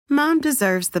Mom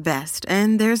deserves the best,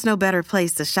 and there's no better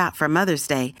place to shop for Mother's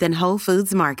Day than Whole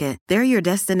Foods Market. They're your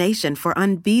destination for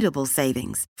unbeatable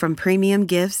savings, from premium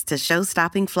gifts to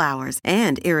show-stopping flowers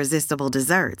and irresistible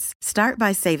desserts. Start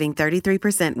by saving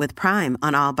 33% with Prime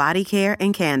on all body care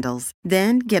and candles.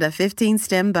 Then get a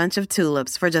 15-stem bunch of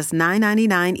tulips for just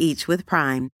 $9.99 each with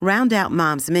Prime. Round out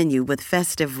Mom's menu with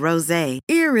festive rosé,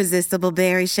 irresistible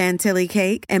berry chantilly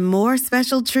cake, and more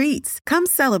special treats. Come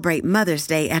celebrate Mother's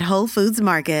Day at Whole Foods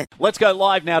Market. Let's go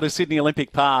live now to Sydney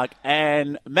Olympic Park,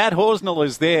 and Matt Horsnell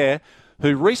is there,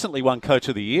 who recently won Coach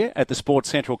of the Year at the Sports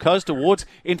Central Coast Awards.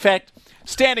 In fact,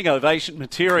 standing ovation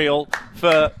material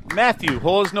for Matthew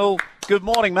Horsnell. Good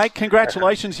morning, mate.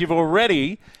 Congratulations. You've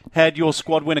already had your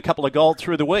squad win a couple of gold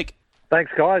through the week.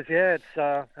 Thanks, guys. Yeah,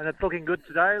 it's looking good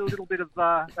today. A little bit of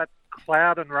that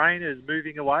cloud and rain is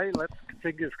moving away. Let's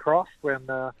fingers crossed. When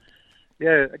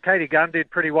Katie Gunn did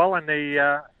pretty well in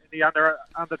the under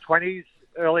 20s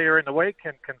earlier in the week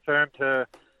and confirmed her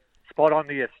spot on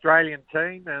the Australian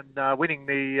team and winning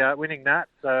that.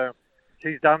 So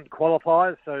she's done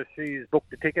qualifiers, so she's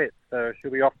booked a ticket. So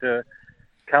she'll be off to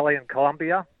Cali and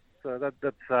Colombia. So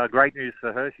that's great news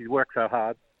for her. She's worked so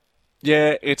hard.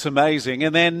 Yeah, it's amazing.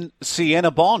 And then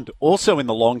Sienna Bond, also in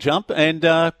the long jump.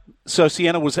 And so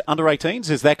Sienna was under 18s,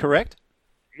 is that correct?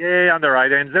 Yeah, under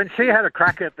 18s. And she had a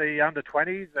crack at the under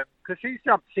 20s because she's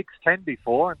jumped 6'10"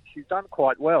 before and she's done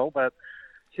quite well. But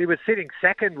she was sitting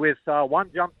second with one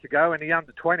jump to go in the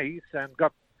under 20s and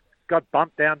got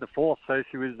bumped down to fourth. So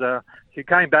she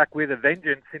came back with a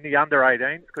vengeance in the under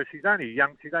 18s because she's only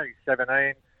young. She's only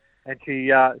 17. And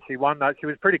she won that. She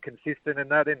was pretty consistent in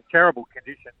that, in terrible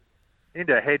conditions,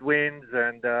 into headwinds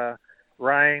and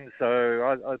rain.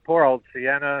 So poor old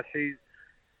Sienna, she's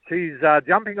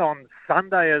jumping on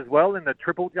Sunday as well in the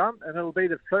triple jump, and it'll be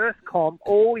the first comp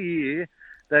all year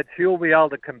that she'll be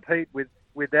able to compete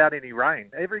without any rain.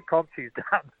 Every comp she's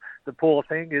done, the poor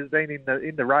thing, has been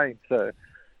in the rain. So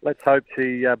let's hope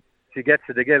she gets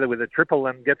it together with a triple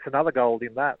and gets another gold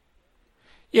in that.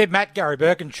 Yeah, Matt, Gary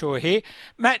Birkinshaw here.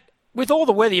 Matt, with all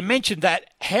the weather, you mentioned that.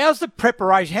 How's the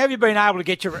preparation? How have you been able to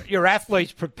get your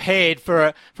athletes prepared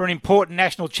for an important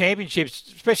national championship,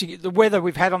 especially the weather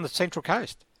we've had on the Central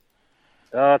Coast?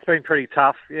 It's been pretty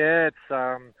tough. Yeah,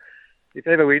 it's if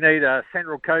ever we need a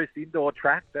Central Coast indoor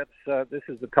track, this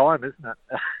is the time, isn't it?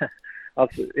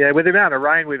 Yeah, with the amount of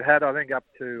rain we've had, I think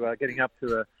getting up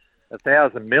to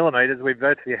 1,000 millimetres. We've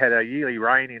virtually had our yearly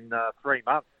rain in 3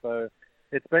 months, so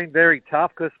it's been very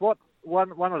tough. Because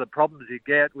one of the problems you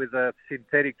get with a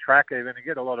synthetic track, even you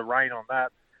get a lot of rain on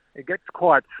that, it gets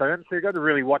quite firm. So you've got to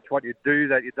really watch what you do,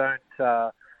 that you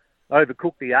don't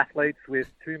overcook the athletes with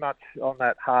too much on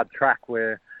that hard track,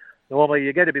 where normally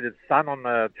you get a bit of sun on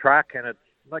the track and it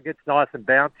gets nice and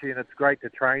bouncy and it's great to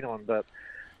train on. But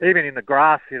even in the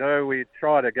grass, we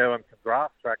try to go on some grass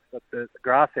tracks, but the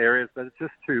grass areas, but it's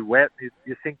just too wet.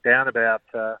 You sink down about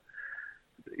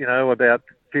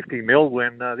 50 mil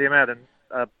when the amount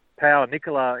of power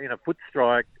Nicola in a foot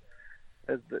strike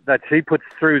that she puts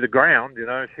through the ground,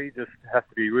 she just has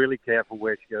to be really careful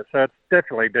where she goes. So it's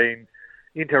definitely been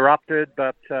interrupted,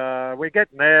 but we're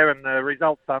getting there and the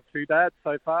results aren't too bad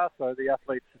so far. So the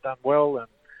athletes have done well, and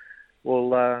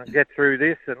we'll get through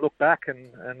this and look back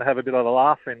and have a bit of a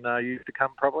laugh in years to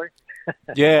come, probably.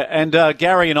 Yeah, and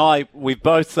Gary and I, we've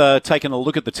both taken a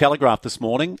look at the Telegraph this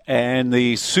morning, and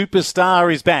the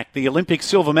superstar is back, the Olympic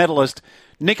silver medalist,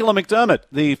 Nicola McDermott,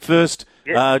 the first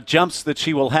jumps that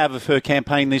she will have of her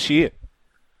campaign this year.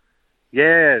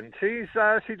 Yeah, and she's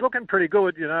looking pretty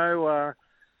good,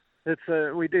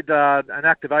 we did an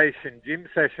activation gym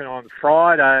session on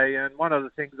Friday, and one of the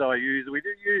things we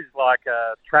do use like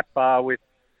a trap bar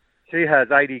she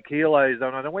has 80 kilos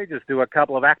on it, and we just do a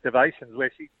couple of activations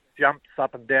where she jumps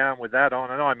up and down with that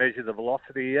on, and I measure the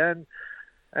velocity, and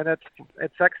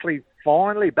it's actually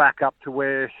finally back up to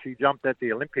where she jumped at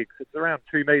the Olympics. It's around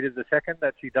 2 meters a second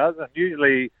that she does, and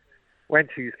usually when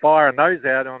she's firing those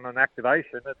out on an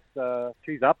activation,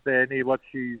 she's up there near what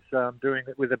she's doing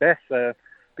with the best.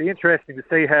 Be interesting to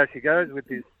see how she goes with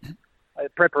this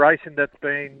preparation that's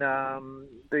been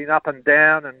up and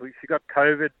down, and she got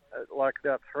COVID like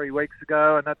about 3 weeks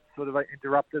ago, and that sort of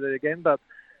interrupted it again. But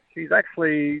she's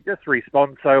actually just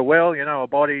responds so well. Her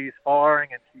body's firing,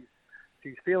 and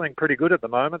she's feeling pretty good at the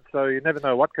moment. So you never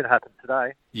know what could happen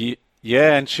today.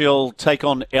 Yeah, and she'll take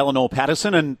on Eleanor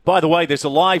Patterson. And by the way, there's a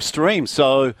live stream,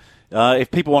 so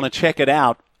if people want to check it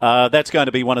out, that's going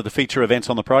to be one of the feature events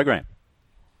on the program.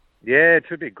 Yeah, it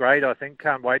should be great, I think.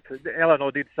 Can't wait. Eleanor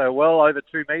did so well, over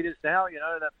 2 meters now.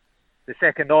 The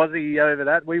second Aussie over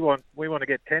that. We want to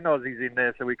get 10 Aussies in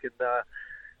there so we can,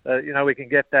 we can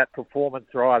get that performance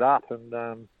right up.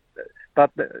 And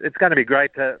But it's going to be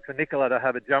great for Nicola to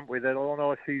have a jump with it.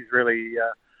 Although she's really,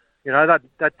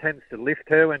 that tends to lift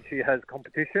her when she has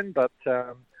competition. But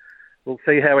we'll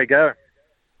see how we go.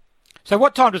 So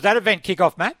what time does that event kick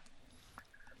off, Matt?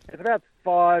 It's about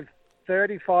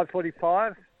 5:30,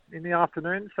 5:45 in the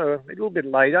afternoon, so a little bit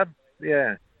later.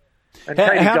 Yeah. And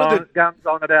Katie Gunn's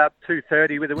on about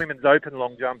 2:30 with the women's open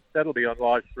long jump. That'll be on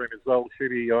live stream as well. She'll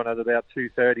be on at about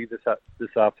 2:30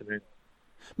 this afternoon.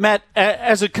 Matt,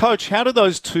 as a coach, how do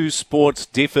those two sports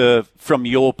differ from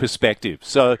your perspective?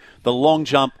 So the long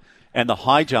jump and the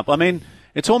high jump. I mean,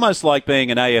 it's almost like being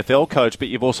an AFL coach, but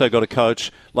you've also got to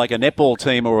coach like a netball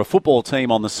team or a football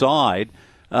team on the side.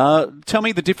 Tell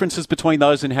me the differences between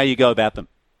those and how you go about them.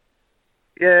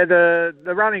 Yeah, the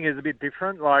running is a bit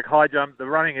different. Like high jump, the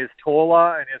running is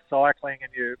taller and you're cycling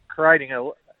and you're creating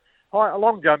a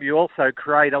long jump. You also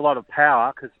create a lot of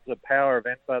power because it's a power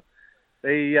event, but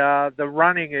the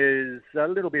running is a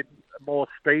little bit more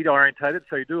speed orientated.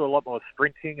 So you do a lot more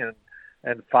sprinting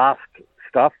and fast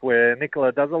stuff, where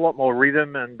Nicola does a lot more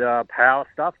rhythm and power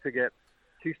stuff to get.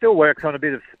 She still works on a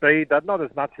bit of speed, but not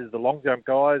as much as the long jump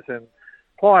guys. And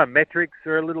plyometrics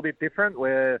are a little bit different,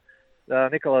 where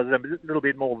Nicola's a little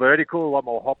bit more vertical, a lot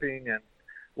more hopping, and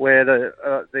where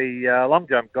the long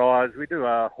jump guys, we do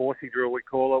a horsey drill, we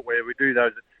call it, where we do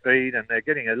those at speed, and they're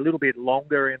getting a little bit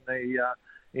longer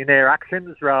in their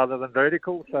actions rather than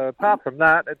vertical. So apart from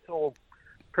that, it's all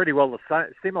pretty well the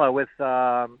same, similar with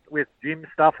gym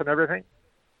stuff and everything.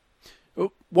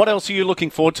 What else are you looking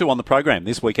forward to on the program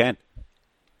this weekend?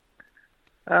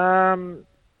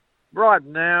 Right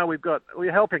now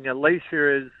we're helping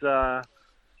Alicia as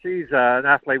she's an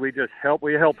athlete.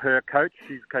 We help her coach.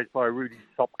 She's coached by Rudy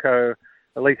Sopko.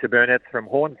 Elisa Burnett's from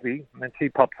Hornsby, and she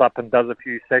pops up and does a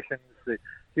few sessions.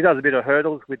 She does a bit of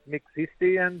hurdles with Nick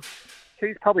Sisti, and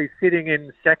she's probably sitting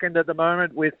in second at the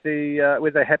moment with the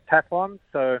heptathlon.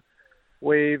 So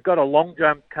we've got a long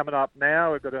jump coming up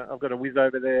now. I've got a whiz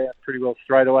over there pretty well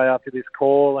straight away after this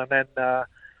call, and then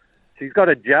she's got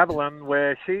a javelin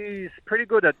where she's pretty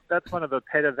good at. That's one of her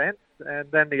pet events, and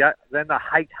then the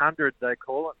 800 they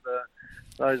call it.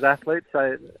 Those athletes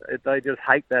they just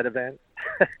hate that event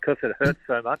because it hurts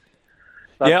so much.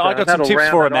 But, yeah, I got some tips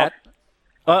for her, Matt.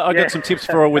 I got some tips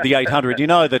for her with the 800. You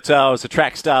know that I was a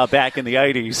track star back in the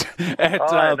 80s.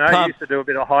 I used to do a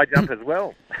bit of high jump as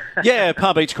well. Yeah,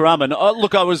 Palm Beach Currumbin.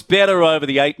 Look, I was better over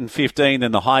the 8 and 15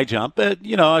 than the high jump, but,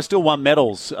 I still won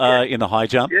medals in the high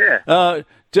jump. Yeah.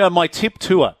 My tip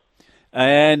to her,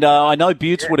 and I know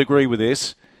Butts would agree with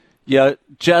this,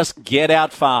 just get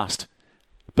out fast.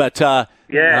 But, but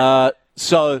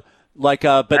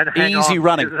easy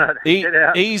running. Get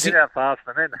out fast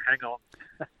and then hang on.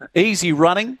 Easy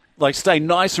running, like stay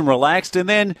nice and relaxed, and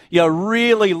then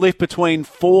really lift between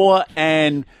 4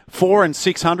 and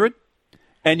 600,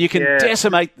 and you can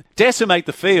decimate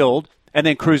the field, and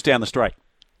then cruise down the straight.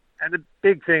 And the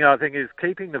big thing I think is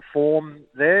keeping the form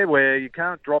there, where you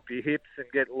can't drop your hips and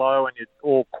get low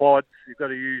or quads. You've got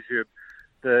to use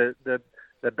the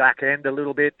back end a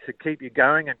little bit to keep you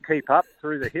going and keep up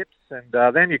through the hips, and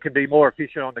then you can be more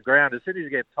efficient on the ground. As soon as you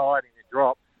get tired and you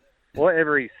drop,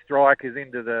 every strike is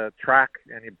into the track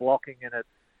and you're blocking, and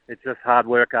it's just hard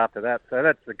work after that. So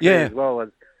that's the key as well, as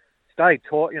stay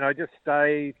just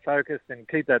stay focused and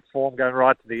keep that form going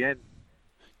right to the end.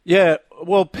 Yeah,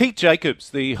 well, Pete Jacobs,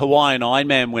 the Hawaiian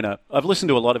Ironman winner, I've listened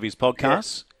to a lot of his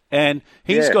podcasts, and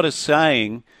he's got a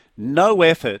saying, no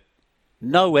effort,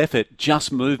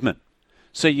 just movement.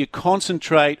 So you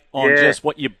concentrate on just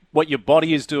what your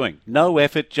body is doing. No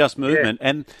effort, just movement,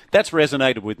 and that's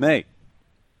resonated with me.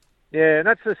 Yeah, and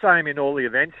that's the same in all the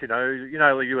events, you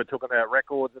were talking about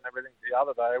records and everything the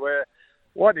other day, where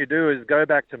what you do is go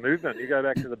back to movement. You go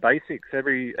back to the basics.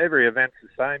 Every event's the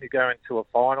same. You go into a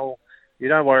final. You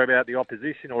don't worry about the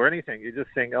opposition or anything. You just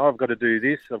think, I've got to do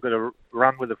this. I've got to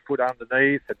run with a foot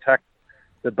underneath, attack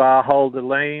the bar, hold the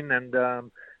lean, and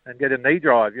get a knee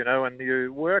drive, and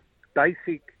you work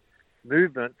basic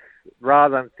movements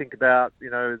rather than think about,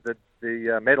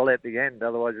 the medal at the end.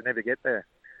 Otherwise, you never get there.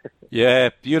 Yeah,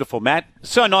 beautiful, Matt.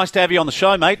 So nice to have you on the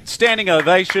show, mate. Standing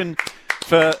ovation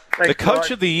for the Coach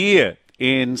of the Year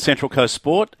in Central Coast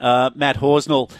Sport, Matt Horsnell.